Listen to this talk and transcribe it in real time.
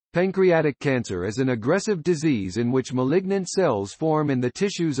Pancreatic cancer is an aggressive disease in which malignant cells form in the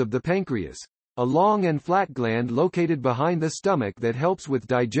tissues of the pancreas, a long and flat gland located behind the stomach that helps with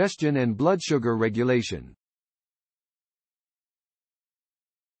digestion and blood sugar regulation.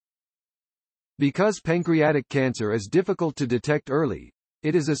 Because pancreatic cancer is difficult to detect early,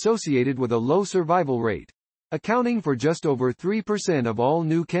 it is associated with a low survival rate, accounting for just over 3% of all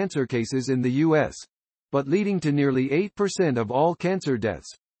new cancer cases in the U.S., but leading to nearly 8% of all cancer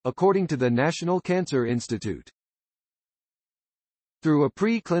deaths, according to the National Cancer Institute. Through a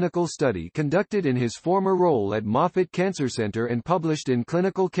preclinical study conducted in his former role at Moffitt Cancer Center and published in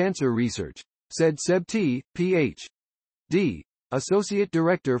Clinical Cancer Research, said Sebti, Ph.D., Associate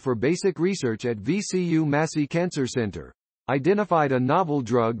Director for Basic Research at VCU Massey Cancer Center, identified a novel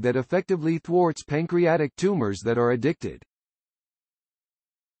drug that effectively thwarts pancreatic tumors that are addicted.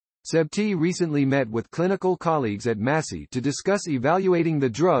 Sebti recently met with clinical colleagues at Massey to discuss evaluating the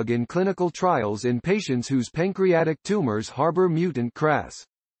drug in clinical trials in patients whose pancreatic tumors harbor mutant KRAS.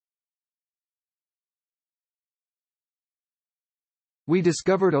 We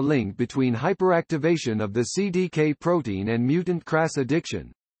discovered a link between hyperactivation of the CDK protein and mutant KRAS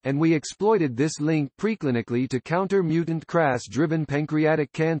addiction, and we exploited this link preclinically to counter mutant KRAS-driven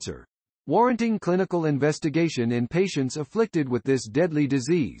pancreatic cancer, warranting clinical investigation in patients afflicted with this deadly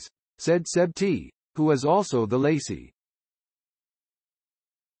disease, said Sebti, who is also the Lacy.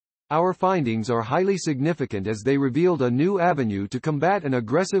 Our findings are highly significant as they revealed a new avenue to combat an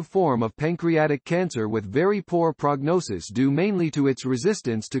aggressive form of pancreatic cancer with very poor prognosis due mainly to its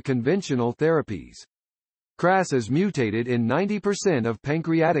resistance to conventional therapies. KRAS is mutated in 90% of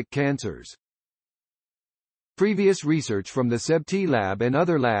pancreatic cancers. Previous research from the Sebti lab and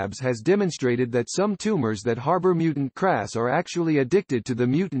other labs has demonstrated that some tumors that harbor mutant KRAS are actually addicted to the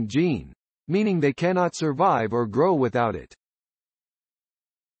mutant gene, meaning they cannot survive or grow without it.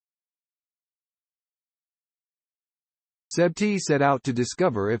 Sebti set out to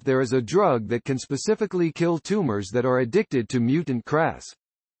discover if there is a drug that can specifically kill tumors that are addicted to mutant KRAS.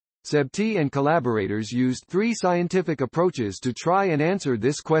 Sebti and collaborators used 3 scientific approaches to try and answer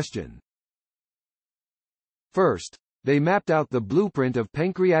this question. First, they mapped out the blueprint of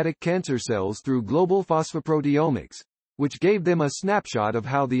pancreatic cancer cells through global phosphoproteomics, which gave them a snapshot of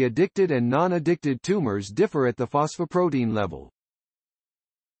how the addicted and non-addicted tumors differ at the phosphoprotein level.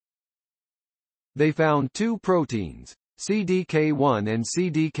 They found 2 proteins, CDK1 and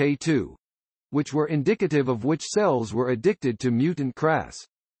CDK2, which were indicative of which cells were addicted to mutant KRAS.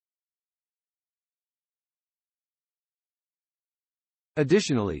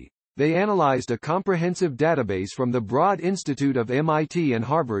 Additionally, they analyzed a comprehensive database from the Broad Institute of MIT and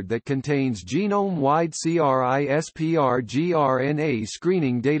Harvard that contains genome-wide CRISPR-GRNA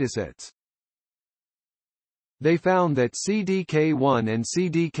screening datasets. They found that CDK1 and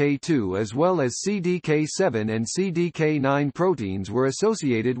CDK2 as well as CDK7 and CDK9 proteins were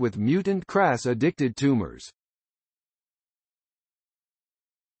associated with mutant KRAS-addicted tumors.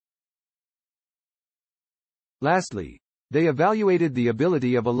 Lastly, they evaluated the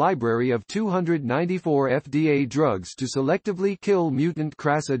ability of a library of 294 FDA drugs to selectively kill mutant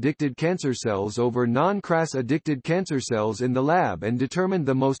KRAS-addicted cancer cells over non-KRAS-addicted cancer cells in the lab and determined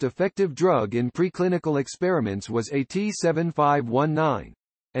the most effective drug in preclinical experiments was AT7519,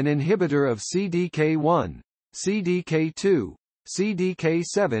 an inhibitor of CDK1, CDK2,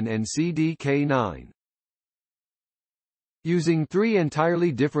 CDK7 and CDK9. Using 3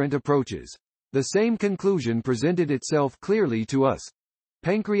 entirely different approaches, the same conclusion presented itself clearly to us.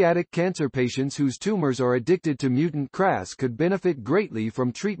 Pancreatic cancer patients whose tumors are addicted to mutant KRAS could benefit greatly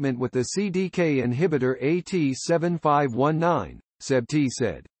from treatment with the CDK inhibitor AT7519, Sebti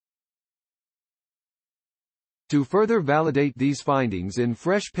said. To further validate these findings in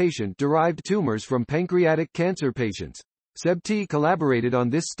fresh patient-derived tumors from pancreatic cancer patients, Sebti collaborated on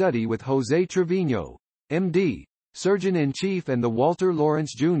this study with Jose Trevino, MD, Surgeon-in-Chief and the Walter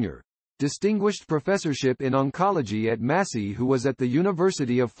Lawrence Jr. Distinguished Professorship in Oncology at Massey, who was at the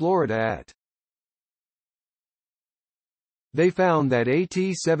University of Florida at. They found that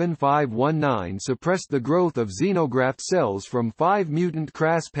AT7519 suppressed the growth of xenograft cells from 5 mutant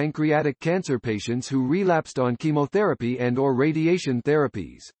KRAS pancreatic cancer patients who relapsed on chemotherapy and/or radiation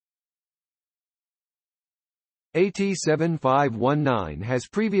therapies. AT7519 has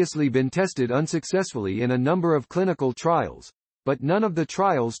previously been tested unsuccessfully in a number of clinical trials, but none of the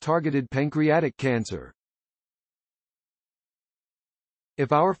trials targeted pancreatic cancer.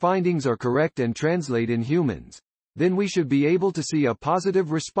 If our findings are correct and translate in humans, then we should be able to see a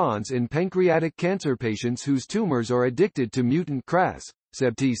positive response in pancreatic cancer patients whose tumors are addicted to mutant KRAS,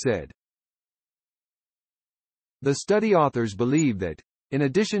 Sebti said. The study authors believe that, In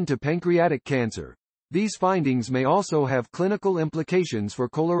addition to pancreatic cancer, these findings may also have clinical implications for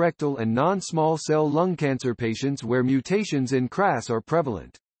colorectal and non-small cell lung cancer patients where mutations in KRAS are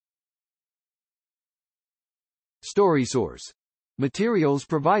prevalent. Story source. Materials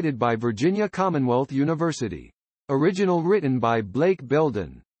provided by Virginia Commonwealth University. Original written by Blake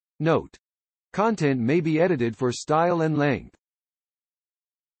Belden. Note: content may be edited for style and length.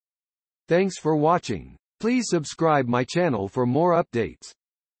 Thanks for watching. Please subscribe my channel for more updates.